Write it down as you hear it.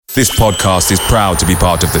This podcast is proud to be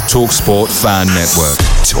part of the TalkSport Fan Network.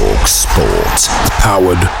 TalkSport.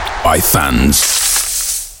 Powered by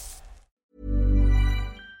fans.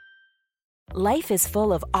 Life is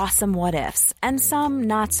full of awesome what-ifs, and some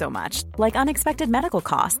not so much, like unexpected medical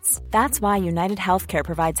costs. That's why United Healthcare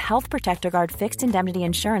provides Health Protector Guard fixed indemnity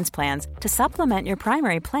insurance plans to supplement your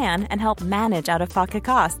primary plan and help manage out-of-pocket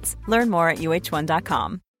costs. Learn more at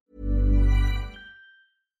uh1.com.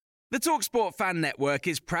 The TalkSport Fan Network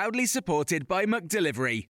is proudly supported by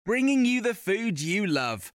McDelivery, bringing you the food you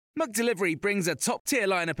love. McDelivery brings a top-tier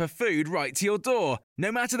lineup of food right to your door.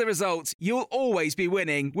 No matter the result, you'll always be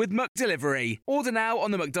winning with McDelivery. Order now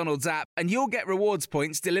on the McDonald's app and you'll get rewards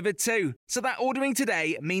points delivered too. So that ordering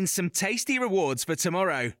today means some tasty rewards for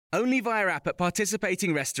tomorrow. Only via app at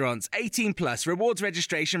participating restaurants. 18 plus. Rewards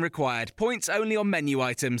registration required. Points only on menu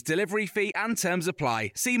items. Delivery fee and terms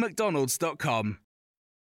apply. See mcdonalds.com.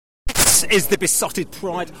 This is the Besotted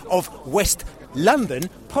Pride of West London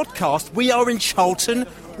podcast. We are in Charlton.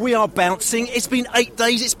 We are bouncing. It's been 8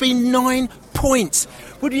 days. It's been 9 points.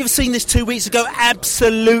 Would we have seen this 2 weeks ago?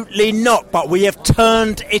 Absolutely not. But we have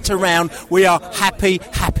turned it around. We are happy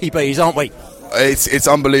bees, aren't we? It's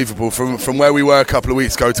unbelievable. From where we were a couple of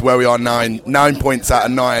weeks ago to where we are now, 9 points out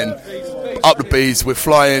of 9. Up the bees. We're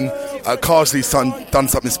flying. Carsley's done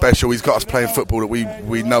something special. He's got us playing football that we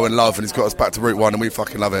know and love, and he's got us back to Route 1, and we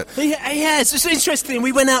fucking love it. He has. It's interesting.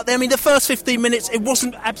 We went out there. I mean, the first 15 minutes, it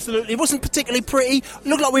wasn't particularly pretty. It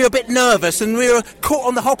looked like we were a bit nervous, and we were caught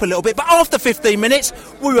on the hop a little bit. But after 15 minutes,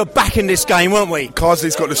 we were back in this game, weren't we?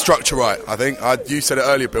 Carsley's got the structure right, I think. You said it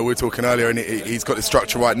earlier, Bill. We were talking earlier, and he's got the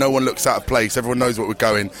structure right. No one looks out of place. Everyone knows where we're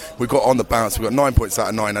going. We've got on the bounce. We've got 9 points out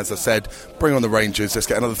of 9, as I said. Bring on the Rangers. Let's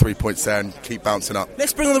get another 3 points there and keep bouncing up.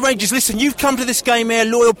 Let's bring on the Rangers. Listen, you've come to this game here,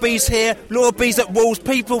 loyal bees here, loyal bees at Wolves,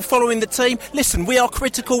 people following the team. Listen, we are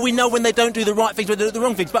critical. We know when they don't do the right things, when they do the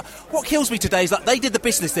wrong things. But what kills me today is that they did the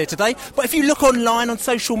business there today. But if you look online on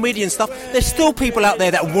social media and stuff, there's still people out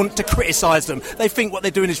there that want to criticise them. They think what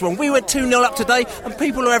they're doing is wrong. We went 2-0 up today and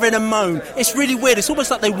people are having a moan. It's really weird. It's almost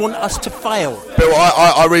like they want us to fail. Bill,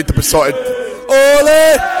 I read the Besotted...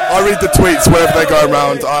 I read the tweets wherever they're going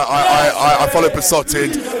around. I follow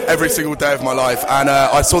Besotted every single day of my life, and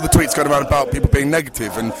I saw the tweets going around about people being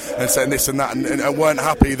negative and saying this and that, and weren't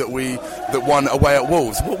happy that we won away at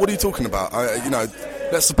Wolves. What are you talking about?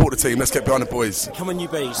 Let's support the team. Let's get behind the boys. Come on, you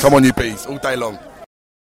bees. Come on, you bees, all day long.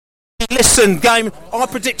 Listen, game, I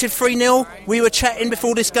predicted 3-0. We were chatting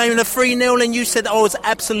before this game, and a 3-0, and you said I was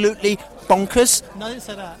absolutely bonkers. No, I didn't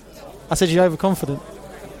say that. I said you're overconfident.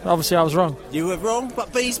 Obviously, I was wrong. You were wrong,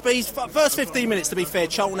 but bees, first 15 minutes, to be fair,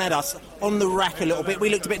 Charlton had us on the rack a little bit. We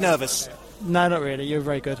looked a bit nervous. No, not really. You were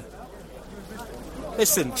very good.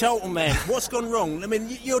 Listen, Charlton, man, what's gone wrong? I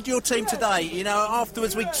mean, your team today,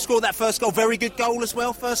 afterwards we scored that first goal. Very good goal as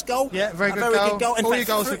well, first goal. Yeah, very good goal. In all fact,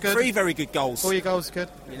 your goals were good. 3 very good goals. All your goals were good.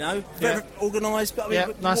 Very organised. But I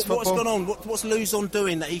mean, nice football. What's gone on? What's Luzon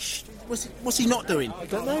doing that what's he not doing? I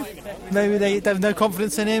don't know. Maybe they have no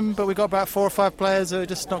confidence in him, but we've got about 4 or 5 players who are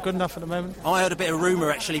just not good enough at the moment. I heard a bit of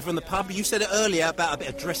rumour, actually, from the pub. You said it earlier about a bit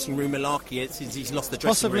of dressing room malarkey since he's lost the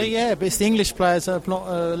dressing room. Possibly, yeah, but it's the English players that have not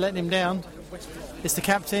letting him down. It's the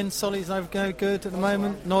captain. Solly's no good at the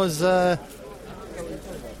moment. Noz,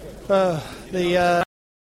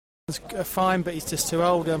 fine, but he's just too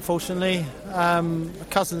old, unfortunately.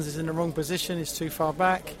 Cousins is in the wrong position. He's too far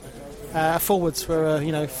back. Forwards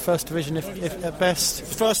were, first division if at best.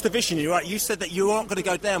 First division, you're right. You said that you aren't going to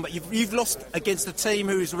go down, but you've lost against a team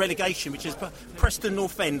who's relegation, which is Preston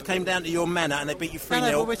North End. Came down to your manor and they beat you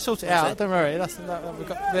 3-0. No, we'll sort it out. Don't worry.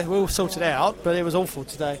 We'll sort it out. But it was awful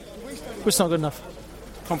today. It's not good enough.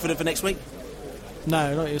 Confident for next week?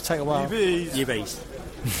 No, it'll take a while. You bees.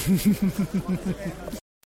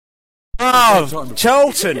 Oh,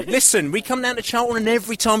 Charlton. Listen, we come down to Charlton and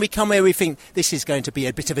every time we come here we think this is going to be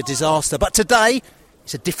a bit of a disaster. But today,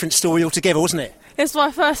 it's a different story altogether, wasn't it? It's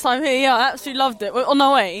my first time here, yeah, I absolutely loved it. On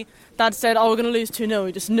our way, Dad said, we're going to lose 2-0,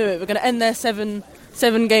 we just knew it. We're going to end their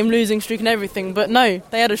seven-game losing streak and everything. But no,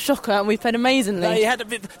 they had a shocker and we played amazingly.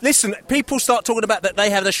 Listen, people start talking about that they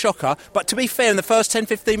had a shocker, but to be fair, in the first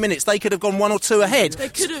 10-15 minutes, they could have gone 1 or 2 ahead. They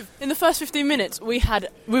could have. In the first 15 minutes, we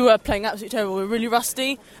were playing absolutely terrible. We were really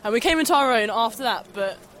rusty, and we came into our own after that,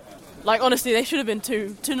 but... honestly, they should have been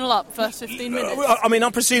 2-0 up first 15 minutes. I mean, I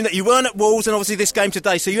presume that you weren't at Wolves and obviously this game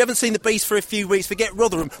today, so you haven't seen the Beast for a few weeks. Forget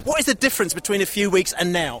Rotherham. What is the difference between a few weeks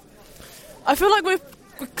and now? I feel like we're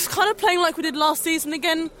kind of playing like we did last season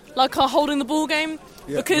again, like our holding the ball game.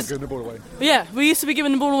 Yeah, because giving the ball away. Yeah, we used to be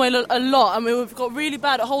giving the ball away a lot, and we've got really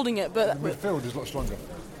bad at holding it. But the midfield is a lot stronger.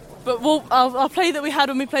 But our play that we had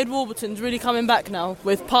when we played Warburton's really coming back now,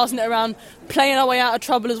 with passing it around, playing our way out of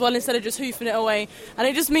trouble as well instead of just hoofing it away. And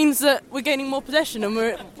it just means that we're gaining more possession and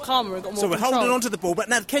we're calmer and got more So we're control. holding on to the ball. But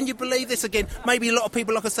now, can you believe this again? Maybe a lot of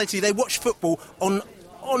people, like I say to you, they watch football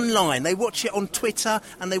online. They watch it on Twitter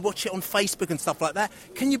and they watch it on Facebook and stuff like that.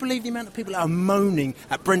 Can you believe the amount of people that are moaning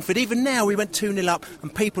at Brentford? Even now, we went 2-0 up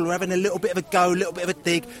and people are having a little bit of a go, a little bit of a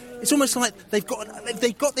dig. It's almost like they've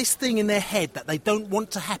got this thing in their head that they don't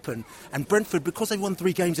want to happen. And Brentford, because they've won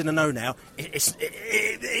 3 games in a row now, it's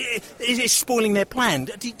spoiling their plan.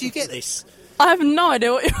 Do you get this? I have no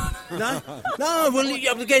idea what you're... No? No, well,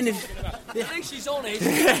 again... I think she's on it.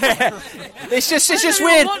 It's just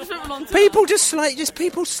weird. People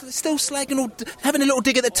people still slagging or having a little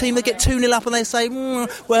dig at the team. They get 2-0 up and they say,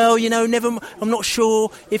 well, I'm not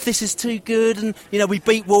sure if this is too good. And, we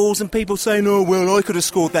beat Wolves and people saying, oh, well, I could have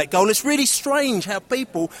scored that goal. It's really strange how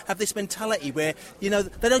people have this mentality where, they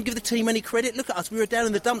don't give the team any credit. Look at us. We were down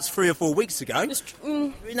in the dumps 3 or 4 weeks ago.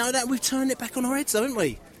 That we've turned it back on our heads, haven't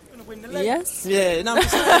we? Yes. Yeah, no,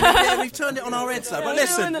 we've turned it on our heads though. But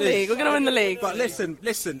listen, we're going to win the league. But listen.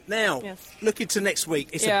 Now, Yes. Look into next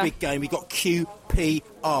week. It's a big game. We got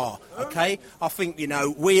QPR. Okay, I think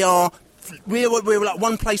we're like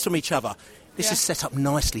one place from each other. This is set up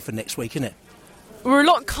nicely for next week, isn't it? We're a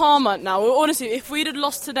lot calmer now. Honestly, if we'd have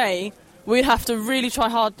lost today, we'd have to really try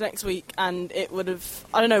hard next week, and it would have.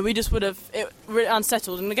 I don't know. We just would have really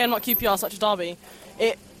unsettled. And again, like QPR, such a derby,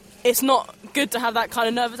 It's not good to have that kind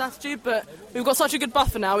of nervous attitude, but we've got such a good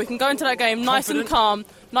buffer now. We can go into that game nice and calm,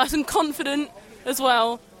 nice and confident as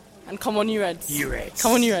well. And come on, you Reds.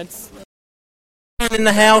 Come on, you Reds. In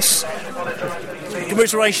the house,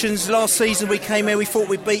 congratulations. Last season we came here, we thought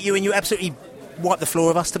we'd beat you, and you absolutely wiped the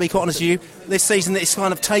floor of us, to be quite honest with you. This season, it's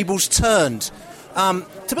kind of tables turned.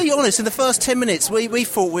 To be honest, in the first 10 minutes, we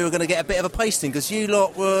thought we were going to get a bit of a pasting, because you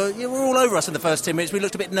lot were all over us in the first 10 minutes. We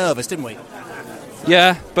looked a bit nervous, didn't we?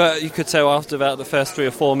 Yeah, but you could tell after about the first 3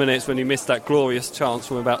 or 4 minutes when you missed that glorious chance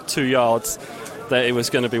from about 2 yards that it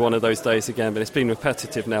was going to be one of those days again. But it's been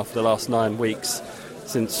repetitive now for the last 9 weeks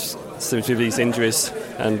since with these injuries,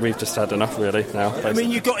 and we've just had enough really now. Basically. I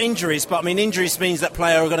mean, you've got injuries, but injuries means that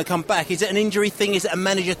player are going to come back. Is it an injury thing? Is it a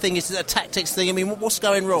manager thing? Is it a tactics thing? I mean, what's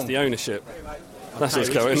going wrong? It's the ownership. That's what's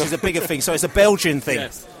going on. This is a bigger thing, so it's a Belgian thing.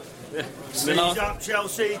 Yes. Yeah. Up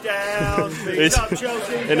Chelsea down.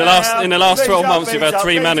 In the last 12 months, we've had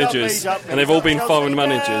 3 managers, and they've all been foreign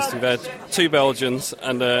managers. We've had 2 Belgians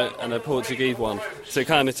and a Portuguese one. So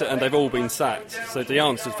and they've all been sacked. So the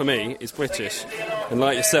answer for me is British. And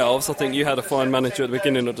like yourselves, I think you had a foreign manager at the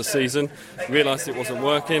beginning of the season, realised it wasn't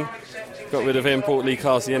working, got rid of him, brought Lee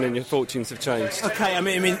Carsey in, and your fortunes have changed. Okay, I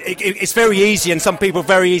mean, it's very easy, and some people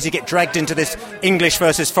very easy get dragged into this English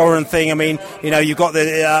versus foreign thing. I mean, you've got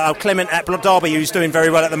the Clement at Derby, who's doing very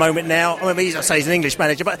well at the moment now. I mean, I say he's an English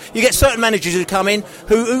manager, but you get certain managers who come in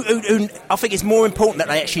who I think it's more important that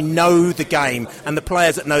they actually know the game, and the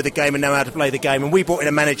players that know the game and know how to play the game. And we brought in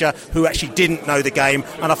a manager who actually didn't know the game,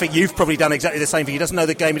 and I think you've probably done exactly the same thing. He doesn't know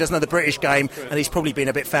the game, he doesn't know the British game, and he's probably been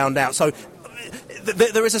a bit found out. So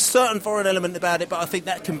there is a certain foreign element about it, but I think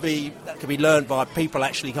that can be learned by people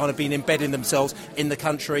actually kind of being embedding themselves in the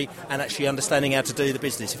country and actually understanding how to do the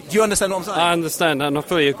business. Do you understand what I'm saying? I understand, and I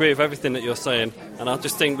fully agree with everything that you're saying. And I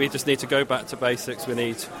just think we just need to go back to basics.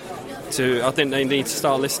 I think they need to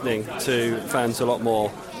start listening to fans a lot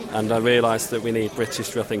more. And I realise that we need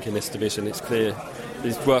British, I think, in this division. It's clear.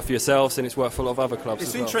 It's worked for yourselves and it's worked for a lot of other clubs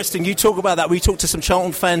as well. It's interesting, you talk about that. We talked to some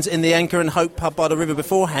Charlton fans in the Anchor and Hope pub by the river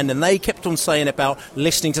beforehand, and they kept on saying about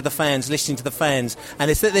listening to the fans. And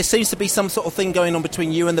it's that there seems to be some sort of thing going on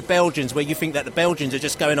between you and the Belgians, where you think that the Belgians are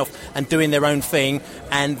just going off and doing their own thing,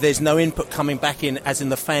 and there's no input coming back in, as in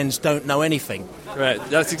the fans don't know anything. Right,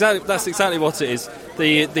 that's exactly what it is.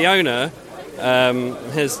 The owner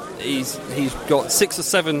he's got 6 or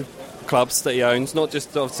 7 clubs that he owns, not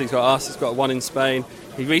just obviously he's got us, he's got one in Spain.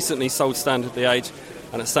 He recently sold Standard Liège,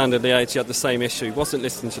 and at Standard Liège he had the same issue. He wasn't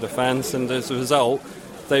listening to the fans, and as a result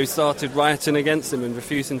they started rioting against him and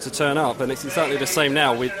refusing to turn up. And it's exactly the same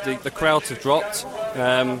now. With the crowds have dropped,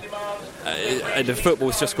 and the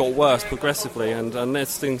football's just got worse progressively, and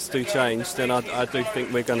unless things do change, then I do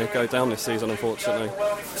think we're going to go down this season, unfortunately.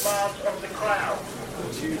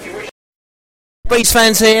 Bees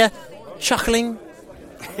fans here, chuckling,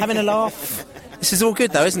 having a laugh. This is all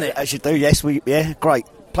good though, isn't it? As you do, yes. Great.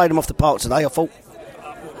 Played them off the park today, I thought.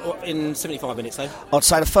 In 75 minutes, though? I'd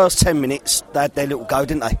say the first 10 minutes, they had their little go,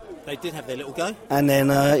 didn't they? They did have their little go. And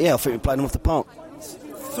then, I think we played them off the park.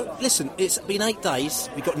 Listen, it's been 8 days.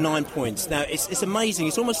 We've got 9 points. Now it's amazing.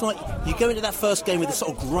 It's almost like you go into that first game with this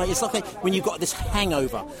sort of great. It's like when you've got this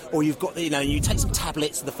hangover, or you've got you take some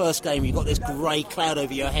tablets. The first game, you've got this grey cloud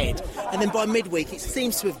over your head, and then by midweek, it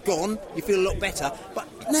seems to have gone. You feel a lot better, but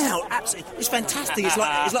now absolutely, it's fantastic. It's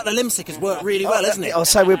like the Limsick has worked really well, isn't it? I'll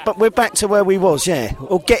say we're back to where we was, yeah,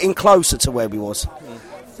 or getting closer to where we was.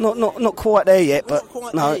 Not quite there yet, but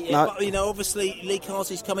no. But, obviously Lee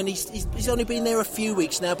Carsey's coming. He's only been there a few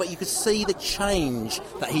weeks now, but you could see the change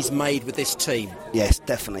that he's made with this team. Yes,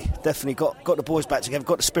 definitely got the boys back together,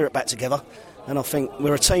 got the spirit back together, and I think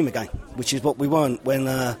we're a team again, which is what we weren't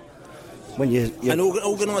when you and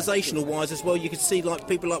organisational wise as well, you could see like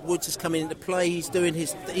people like Woods has come into play. He's doing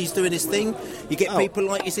his thing. You get people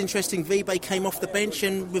like, it's interesting, Vibe came off the bench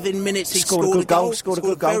and within minutes he scored a good goal. Scored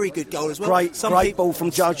a very good goal as well. Great ball from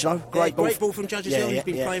Judge, though. Great ball from Judge as well. He's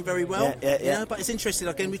been playing very well. But it's interesting.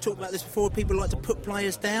 Again, we talked about this before. People like to put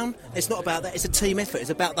players down. It's not about that. It's a team effort. It's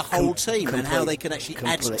about the whole team and how they can actually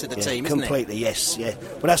add to the team. Isn't completely, yes, yeah.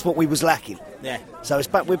 But that's what we was lacking. Yeah. So it's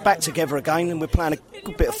back. We're back together again, and we're playing a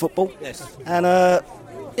good bit of football. Yes. And I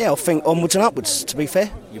think onwards and upwards. To be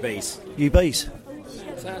fair, you bees.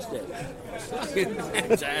 Fantastic.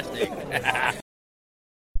 Fantastic.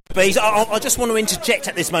 Bees, I just want to interject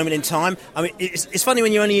at this moment in time. I mean, it's funny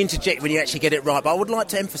when you only interject when you actually get it right, but I would like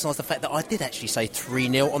to emphasise the fact that I did actually say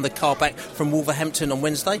 3-0 on the car back from Wolverhampton on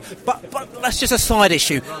Wednesday, but that's just a side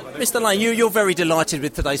issue. Mr. Lane, you're very delighted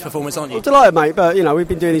with today's performance, aren't you? I'm delighted, mate, but we've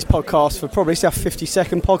been doing these podcasts for probably our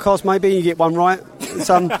 52nd podcast, maybe, and you get one right.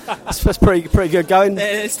 It's pretty good going.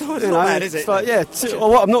 Yeah, it's not bad, is it? But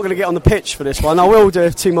I'm not going to get on the pitch for this one. I will do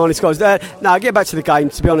 2 minus scores. Now, get back to the game,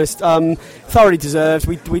 to be honest. Thoroughly deserved.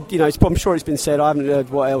 I'm sure it's been said. I haven't heard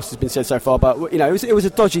what else has been said so far, but it was a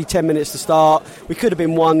dodgy 10 minutes to start. We could have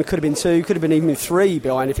been 1, could have been 2, could have been even 3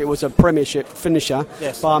 behind if it was a Premiership finisher.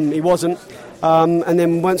 Yes. But it wasn't. And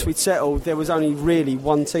then once we'd settled, there was only really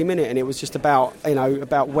one team in it, and it was just about when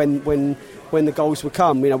the goals would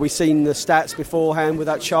come. We've seen the stats beforehand with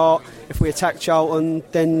that chart. If we attack Charlton,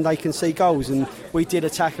 then they can see goals, and we did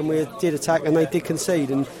attack, and they did concede.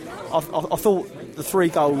 And I thought the 3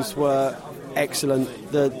 goals were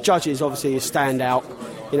excellent. The Judges obviously is standout.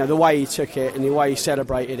 The way he took it and the way he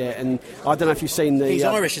celebrated it, and I don't know if you've seen the. He's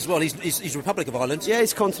Irish as well. He's Republic of Ireland. Yeah,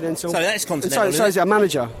 he's continental. So that's continental. So is our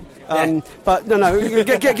manager. But no.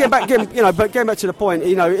 Get back. But getting back to the point.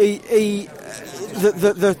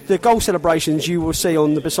 The goal celebrations you will see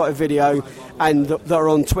on the Beesotted video and that are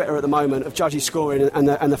on Twitter at the moment of Judges scoring and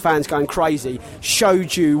the fans going crazy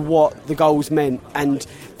showed you what the goals meant. And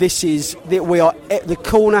this is the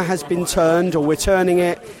corner has been turned, or we're turning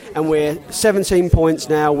it, and we're 17 points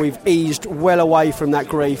now. We've eased well away from that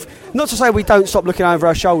grief. Not to say we don't stop looking over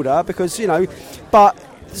our shoulder, because but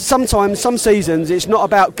sometimes, some seasons, it's not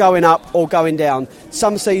about going up or going down.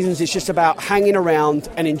 Some seasons it's just about hanging around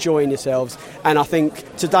and enjoying yourselves. And I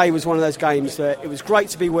think today was one of those games that it was great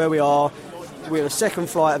to be where we are. We're a second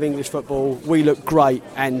flight of English football. We look great,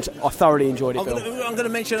 and I thoroughly enjoyed it. I'm going to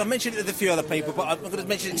mention. I've mentioned it with a few other people, but I'm going to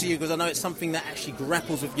mention it to you because I know it's something that actually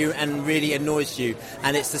grapples with you and really annoys you.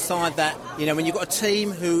 And it's the side that when you've got a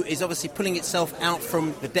team who is obviously pulling itself out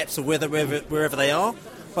from the depths of wherever they are,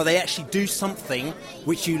 but they actually do something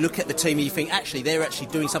which you look at the team and you think, actually, they're actually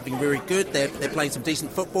doing something very good. They're playing some decent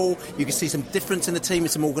football. You can see some difference in the team and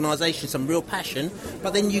some organisation, some real passion.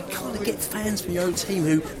 But then you kind of get fans from your own team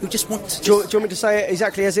who just want to. Do you want me to say it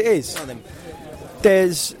exactly as it is?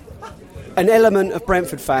 There's an element of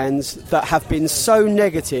Brentford fans that have been so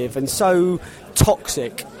negative and so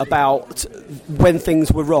toxic about when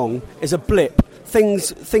things were wrong. Is a blip.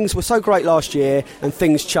 Things were so great last year, and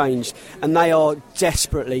things changed, and they are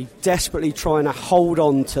desperately trying to hold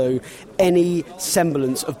on to any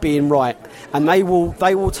semblance of being right, and they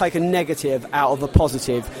will take a negative out of a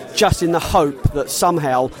positive, just in the hope that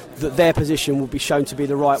somehow that their position will be shown to be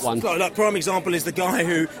the right one. Like prime example is the guy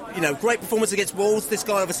who, great performance against Wolves. This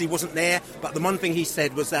guy obviously wasn't there, but the one thing he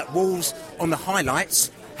said was that Wolves on the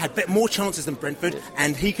highlights had more chances than Brentford,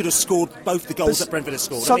 and he could have scored both the goals that Brentford has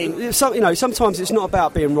scored. Sometimes it's not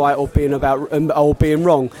about being right or being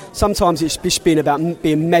wrong. Sometimes it's just being about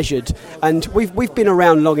being measured. And we've been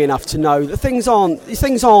around long enough to know that things aren't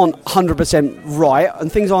 100% right,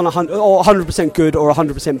 and things aren't 100% good or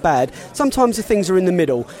 100% bad. Sometimes the things are in the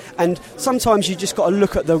middle, and sometimes you just got to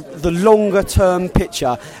look at the longer term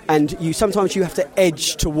picture, and sometimes you have to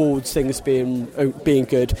edge towards things being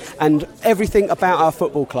good. And everything about our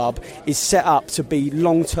football football club is set up to be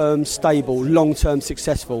long-term stable, long-term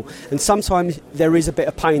successful, and sometimes there is a bit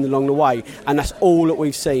of pain along the way, and that's all that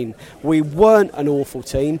we've seen. We weren't an awful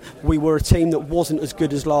team. We were a team that wasn't as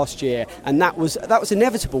good as last year, and that was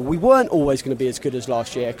inevitable. We weren't always going to be as good as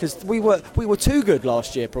last year because we were too good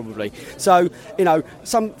last year, probably. So, you know,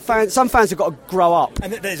 some fans have got to grow up.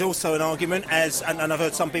 And there's also an argument, and I've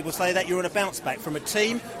heard some people say that you're on a bounce back from a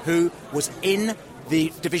team who was in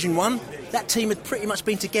the Division 1. That team had pretty much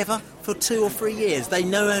been together for 2 or 3 years. They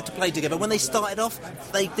know how to play together. When they started off,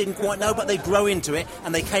 they didn't quite know, but they grow into it,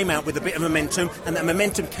 and they came out with a bit of momentum, and that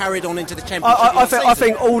momentum carried on into the Championship. I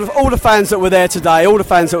think all the fans that were there today, all the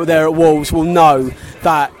fans that were there at Wolves will know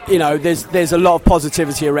that, you know, there's a lot of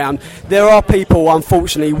positivity around. There are people,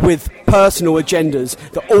 unfortunately, with personal agendas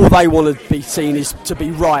that all they want to be seen is to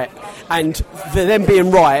be right. And for them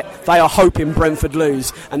being right, they are hoping Brentford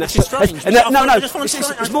lose, and that's strange.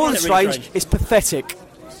 It's more than strange. It's pathetic.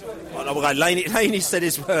 Well, Laney said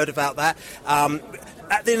his word about that.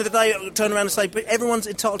 At the end of the day, I'll turn around and say, but everyone's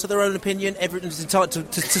entitled to their own opinion. Everyone's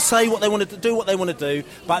entitled to say what they want to do, what they want to do.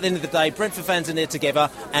 But at the end of the day, Brentford fans are there together,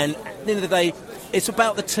 and at the end of the day, it's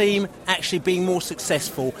about the team actually being more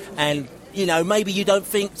successful. And you know, maybe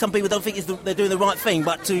some people don't think they're doing the right thing,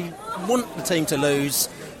 but to want the team to lose,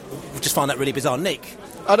 we just find that really bizarre. Nick?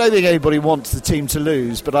 I don't think anybody wants the team to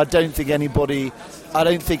lose, but I don't think everybody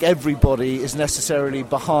is necessarily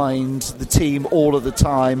behind the team all of the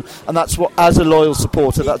time, and that's what, as a loyal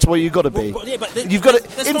supporter, that's what you've got to be. You've got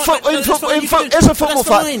to as a football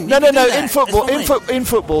fan. In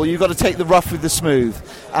football, you've got to take the rough with the smooth.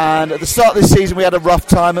 And at the start of this season, we had a rough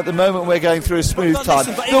time. At the moment, we're going through a smooth time.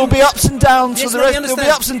 There will be ups and downs for the rest. There will be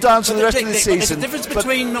ups and downs for the rest of the season. There's a difference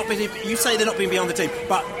between you say they're not being beyond the team,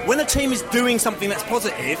 but when a team is doing something that's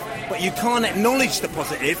positive, but you can't acknowledge the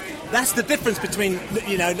positive, that's the difference between,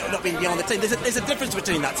 you know, not being beyond the team. There's a difference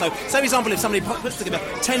between that. So, say for example, if somebody puts together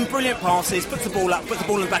 10 brilliant passes, puts the ball up, puts the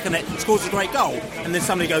ball in the back of the net, scores a great goal, and then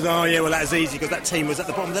somebody goes, oh yeah, well that was easy because that team was at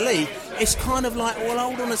the bottom of the league. It's kind of like, well,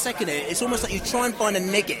 hold on a second here. It's almost like you try and find a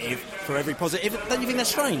negative for every positive. Don't you think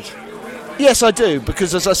that's strange? Yes, I do,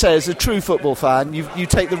 because as I say, as a true football fan, you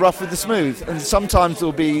take the rough with the smooth, and sometimes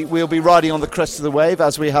we'll be riding on the crest of the wave,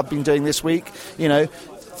 as we have been doing this week. You know,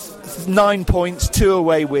 9 points, 2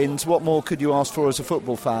 away wins. What more could you ask for as a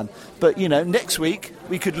football fan? But you know, next week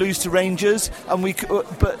we could lose to Rangers, and we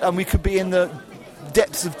could be in the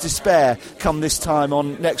depths of despair come this time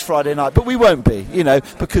on next Friday night, but we won't be, you know,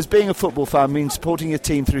 because being a football fan means supporting your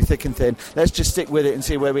team through thick and thin. Let's just stick with it and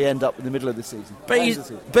see where we end up in the middle of the season.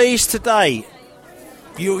 Bees today,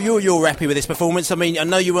 you're happy with this performance? I mean, I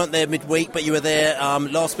know you weren't there midweek, but you were there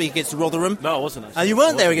last week against Rotherham. No, I wasn't. And you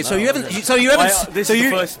weren't there again, so you haven't. This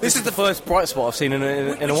is the first bright spot I've seen in a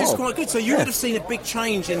while. Which is quite good. So you would have seen a big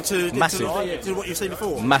change into what you've seen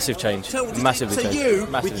before. Massive change. Massively change. So you,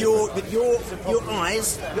 with your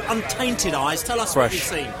eyes, your untainted eyes, tell us what you've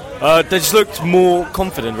seen. They just looked more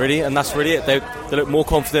confident, really, and that's really it. They looked more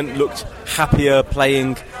confident, looked happier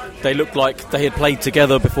playing. They looked like they had played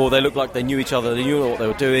together before. They looked like they knew each other. They knew what they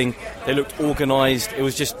were doing. They looked organised. It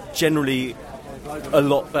was just generally a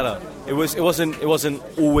lot better. It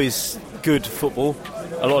wasn't always good football.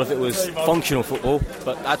 A lot of it was functional football,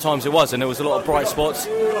 but at times it was, and there was a lot of bright spots.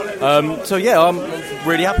 So yeah, I'm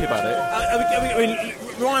really happy about it. I mean,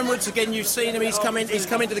 Ryan Woods again. You've seen him. He's come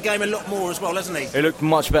into the game a lot more as well, hasn't he? He looked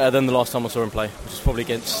much better than the last time I saw him play, which was probably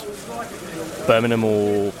against Birmingham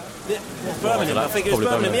or. Birmingham, I think it was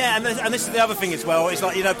Birmingham. Yeah, and this is the other thing as well. It's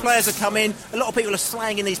like, you know, players are coming. A lot of people are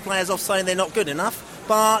slanging these players off, saying they're not good enough.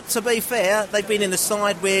 But to be fair, they've been in the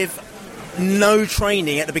side with no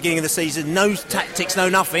training at the beginning of the season, no tactics, no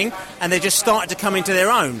nothing, and they just started to come into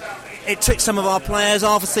their own. It took some of our players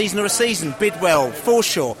half a season or a season, Bidwell,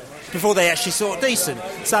 Forshaw, before they actually sort of decent.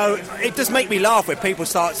 So it does make me laugh when people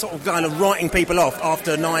start sort of kind of writing people off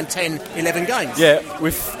after 9, 10, 11 games. Yeah,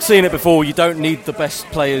 we've seen it before. You don't need the best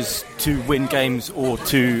players to win games or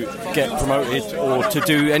to get promoted or to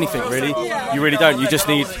do anything, really. You really don't. You just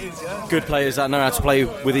need good players that know how to play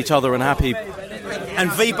with each other and happy. And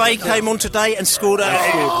Vibe came on today and scored within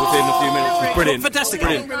a few minutes. It was brilliant. Fantastic.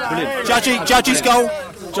 Brilliant. Judge's goal.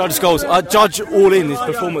 Judge's goals. Judge all in. His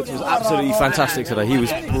performance was absolutely fantastic today. He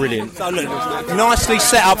was brilliant. So look, nicely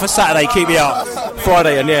set up for Saturday, QPR.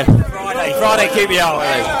 Friday, Friday, QPR.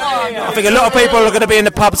 I think a lot of people are going to be in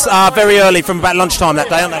the pubs very early, from about lunchtime that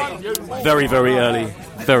day, aren't they? Very, very early.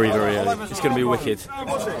 Very, very early. It's going to be wicked.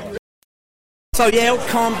 So yeah,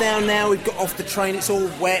 calm down now. We've got off the train. It's all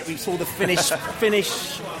wet. We saw the Finnish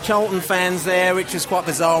Charlton fans there, which is quite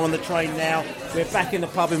bizarre on the train now. We're back in the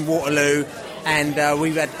pub in Waterloo, and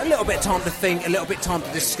we've had a little bit of time to think, a little bit of time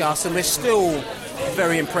to discuss, and we're still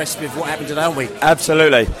very impressed with what happened today, aren't we?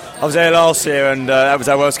 Absolutely. I was there last year, and that was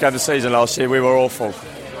our worst game of the season last year. We were awful.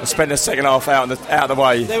 I spent the second half out of the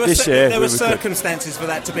way. There were circumstances for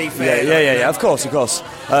that, to be fair. Yeah. Of course.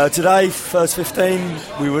 Today, first 15,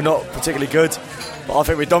 we were not particularly good, but I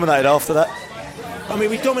think we dominated after that. I mean,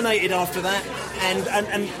 we dominated after that,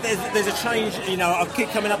 and there's a change. You know, I keep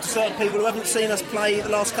coming up to certain people who haven't seen us play the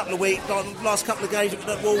last couple of weeks, last couple of games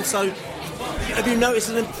at Wolves. So, have you noticed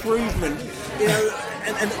an improvement? You know,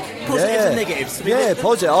 and positives and negatives. Yeah,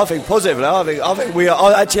 positive. I think positively. I think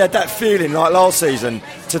I actually had that feeling like last season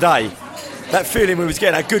today. That feeling we was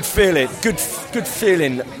getting a good feeling. Good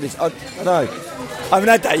feeling. I don't know. I haven't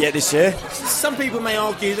had that yet this year. Some people may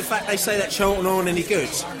argue the fact they say that Charlton aren't any good.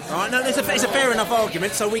 All right, no, it's a fair enough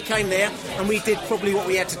argument. So we came there and we did probably what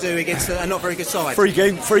we had to do against a not very good side. 3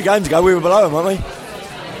 games ago, we were below them, weren't we?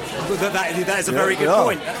 That is a very good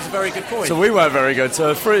point. That's a very good point. So we weren't very good.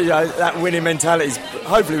 So that winning mentality,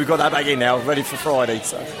 hopefully we've got that back in now, ready for Friday.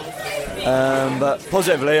 So, but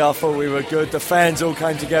positively, I thought we were good. The fans all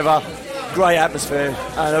came together. Great atmosphere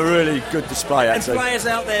and a really good display, actually. And players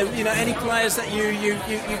out there, you know, any players that you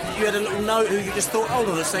had a little note who you just thought, hold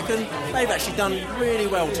on a second, they've actually done really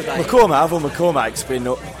well today. I thought McCormack's been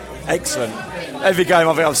excellent. Every game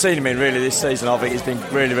I think I've seen him in really this season, I think he's been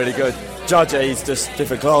really, really good. Judge, he's just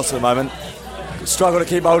different class at the moment. Struggle to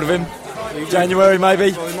keep hold of him. January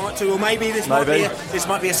maybe. Well, we might do. Or maybe this might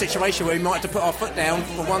be a situation where we might have to put our foot down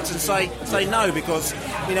for once and say no, because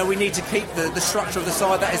you know we need to keep the structure of the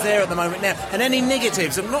side that is there at the moment now. And any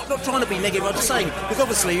negatives, I'm not trying to be negative, I'm just saying, because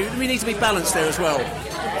obviously we need to be balanced there as well.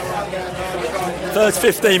 First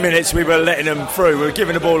 15 minutes we were letting them through. We were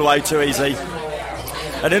giving the ball away too easy.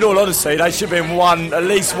 And in all honesty, they should have been at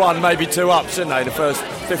least one, maybe two up, shouldn't they, the first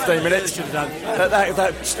 15 minutes? Should have done.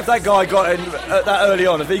 If that guy got in that early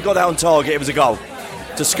on, if he got that on target, it was a goal.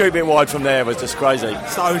 To scoop it wide from there was just crazy.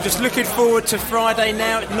 So just looking forward to Friday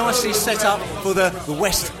now, nicely set up for the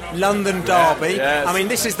West London derby. Yes. I mean,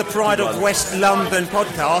 this is the Pride of West London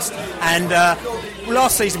podcast, and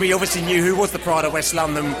last season we obviously knew who was the Pride of West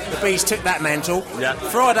London. The Bees took that mantle. Yeah.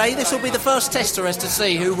 Friday, this will be the first tester as to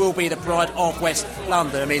see who will be the Pride of West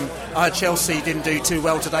London. I mean, Chelsea didn't do too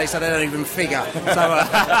well today, so they don't even figure.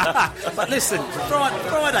 So, but listen,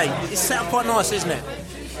 Friday is set up quite nice, isn't it?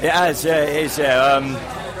 It has, yeah, it is, yeah.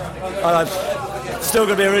 Still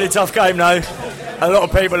going to be a really tough game, though. A lot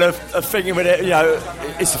of people are thinking with it, you know,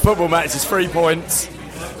 it's a football match, it's 3 points.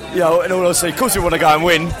 You know, in all honesty, of course we want to go and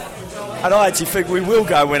win. And I actually think we will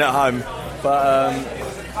go and win at home. But, I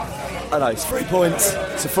don't know, it's 3 points,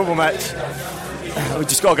 it's a football match. We've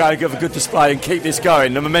just got to go and give a good display and keep this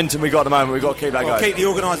going. The momentum we've got at the moment, we've got to keep that going. Keep the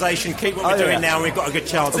organisation, keep what we're doing now, and we've got a good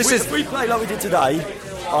chance. If we play like we did today,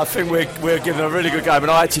 I think we're giving a really good game,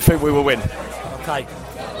 and I actually think we will win. Okay.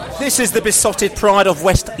 This is the Besotted Pride of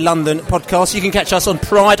West London podcast. You can catch us on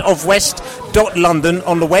prideofwest.london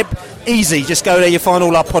on the web. Easy, just go there, you find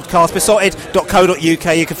all our podcasts,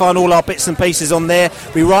 besotted.co.uk. You can find all our bits and pieces on there.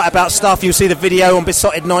 We write about stuff. You'll see the video on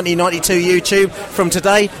Besotted 1992 YouTube from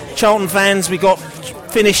today. Charlton fans, we've got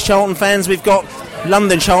Finnish Charlton fans, we've got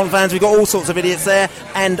London Charlton fans, we've got all sorts of idiots there,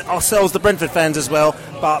 and ourselves, the Brentford fans as well.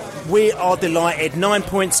 But we are delighted. 9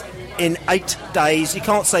 points in 8 days. You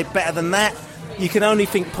can't say better than that. You can only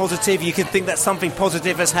think positive. You can think that something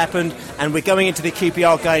positive has happened, and we're going into the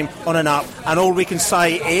QPR game on an up. And all we can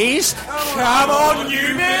say is, come on,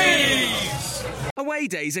 you Bees! Away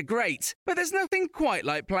days are great, but there's nothing quite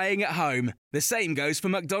like playing at home. The same goes for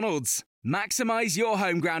McDonald's. Maximise your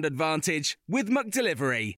home ground advantage with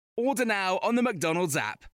McDelivery. Order now on the McDonald's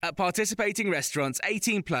app. At participating restaurants,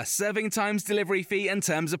 18 plus, serving times, delivery fee and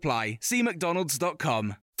terms apply. See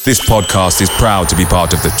mcdonalds.com. This podcast is proud to be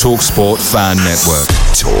part of the TalkSport Fan Network.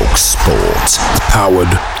 TalkSport. Powered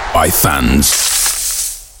by fans.